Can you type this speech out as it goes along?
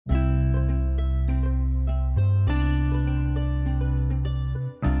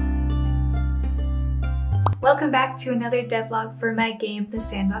Welcome back to another devlog for my game, The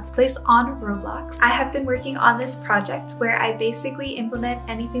Sandbox Place on Roblox. I have been working on this project where I basically implement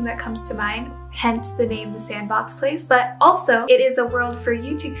anything that comes to mind, hence the name The Sandbox Place, but also it is a world for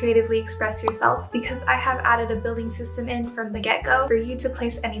you to creatively express yourself because I have added a building system in from the get-go for you to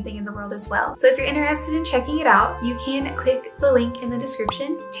place anything in the world as well. So if you're interested in checking it out, you can click the link in the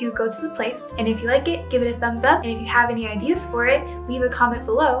description to go to the place, and if you like it, give it a thumbs up, and if you have any ideas for it, leave a comment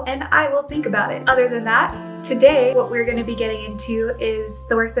below and I will think about it. Other than that, today, what we're going to be getting into is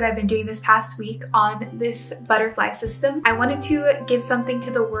the work that I've been doing this past week on this butterfly system. I wanted to give something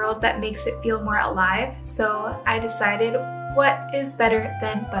to the world that makes it feel more alive, so I decided what is better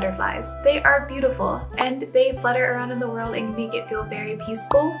than butterflies? They are beautiful and they flutter around in the world and make it feel very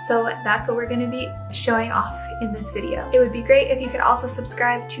peaceful. So that's what we're going to be showing off in this video. It would be great if you could also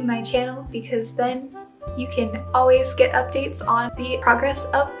subscribe to my channel because then you can always get updates on the progress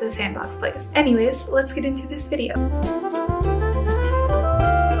of the Sandbox Place. Anyways, let's get into this video.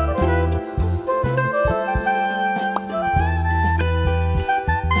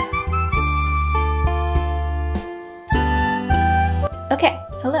 Okay,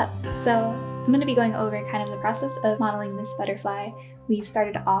 hello. So I'm going to be going over kind of the process of modeling this butterfly. We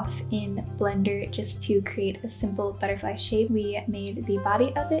started off in Blender just to create a simple butterfly shape. We made the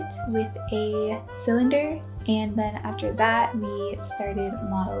body of it with a cylinder, and then after that we started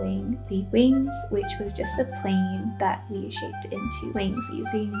modeling the wings, which was just a plane that we shaped into wings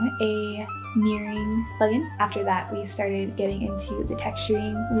using a mirroring plugin. After that we started getting into the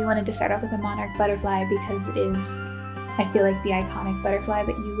texturing. We wanted to start off with a monarch butterfly because it is, I feel like, the iconic butterfly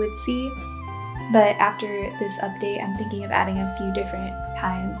that you would see. But after this update, I'm thinking of adding a few different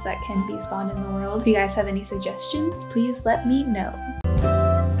kinds that can be spawned in the world. If you guys have any suggestions, please let me know.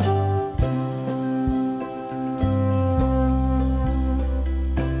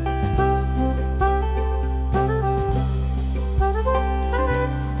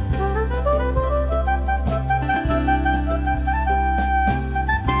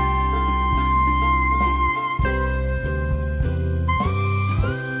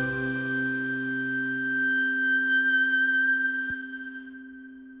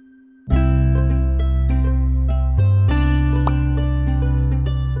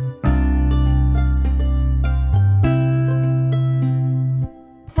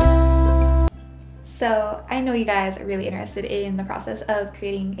 So I know you guys are really interested in the process of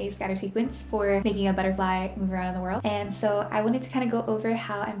creating a scatter sequence for making a butterfly move around in the world. And so I wanted to kind of go over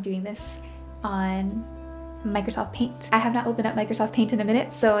how I'm doing this on Microsoft Paint. I have not opened up Microsoft Paint in a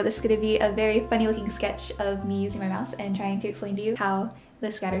minute, so this is going to be a very funny looking sketch of me using my mouse and trying to explain to you how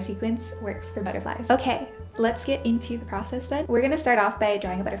the scatter sequence works for butterflies. Okay, let's get into the process then. We're going to start off by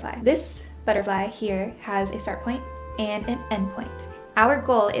drawing a butterfly. This butterfly here has a start point and an end point. Our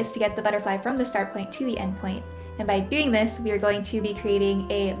goal is to get the butterfly from the start point to the end point, and by doing this we are going to be creating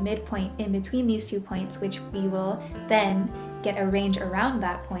a midpoint in between these 2 points, which we will then get a range around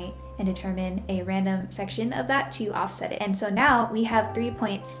that point and determine a random section of that to offset it. And so now we have 3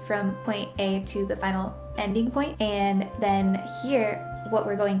 points from point A to the final ending point, and then here what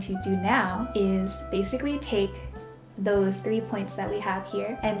we're going to do now is basically take those 3 points that we have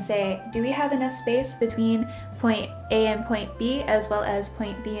here and say, do we have enough space between point A and point B as well as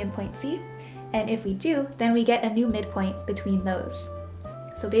point B and point C? And if we do, then we get a new midpoint between those.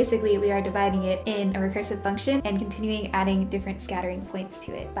 So basically we are dividing it in a recursive function and continuing adding different scattering points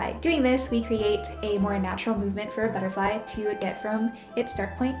to it. By doing this, we create a more natural movement for a butterfly to get from its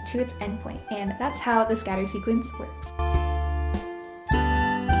start point to its end point. And that's how the scatter sequence works.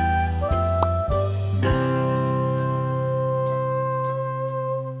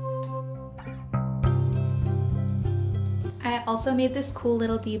 I also made this cool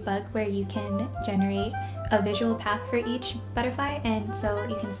little debug where you can generate a visual path for each butterfly, and so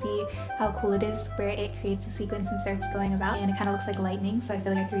you can see how cool it is where it creates a sequence and starts going about, and it kind of looks like lightning, so I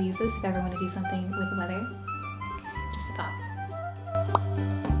feel like I could reuse this if I ever want to do something with the weather. Just a thought.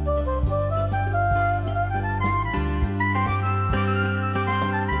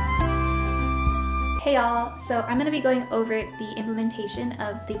 Hey y'all, so I'm going to be going over the implementation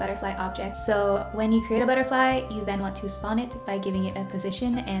of the butterfly object. So when you create a butterfly, you then want to spawn it by giving it a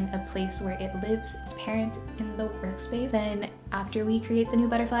position and a place where it lives, its parent in the workspace. Then after we create the new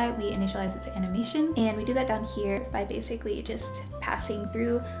butterfly, we initialize its animation, and we do that down here by basically just passing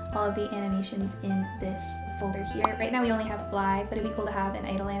through all of the animations in this folder here. Right now we only have fly, but it'd be cool to have an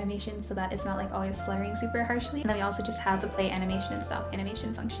idle animation so that it's not like always fluttering super harshly. And then we also just have the play animation and stop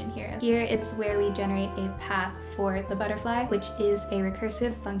animation function here. Here it's where we generate a path for the butterfly, which is a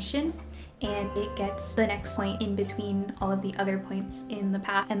recursive function, and it gets the next point in between all of the other points in the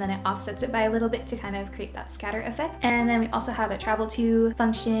path, and then it offsets it by a little bit to kind of create that scatter effect. And then we also have a travel to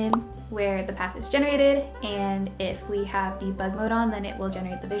function where the path is generated, and if we have debug mode on, then it will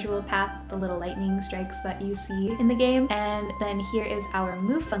generate the visual path, the little lightning strikes that you see in the game. And then here is our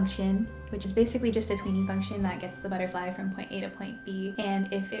move function, which is basically just a tweening function that gets the butterfly from point A to point B.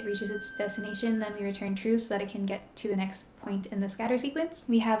 And if it reaches its destination, then we return true so that it can get to the next point in the scatter sequence.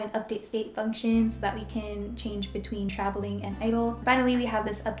 We have an update state function so that we can change between traveling and idle. Finally, we have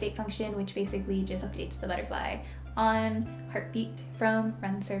this update function, which basically just updates the butterfly on heartbeat from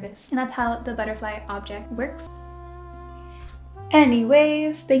run service. And that's how the butterfly object works.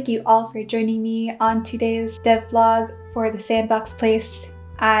 Anyways, thank you all for joining me on today's dev vlog for the Sandbox place.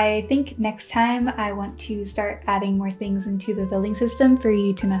 I think next time I want to start adding more things into the building system for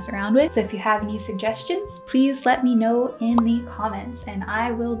you to mess around with. So if you have any suggestions, please let me know in the comments and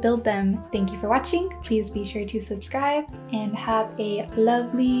I will build them. Thank you for watching. Please be sure to subscribe and have a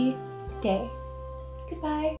lovely day. Goodbye.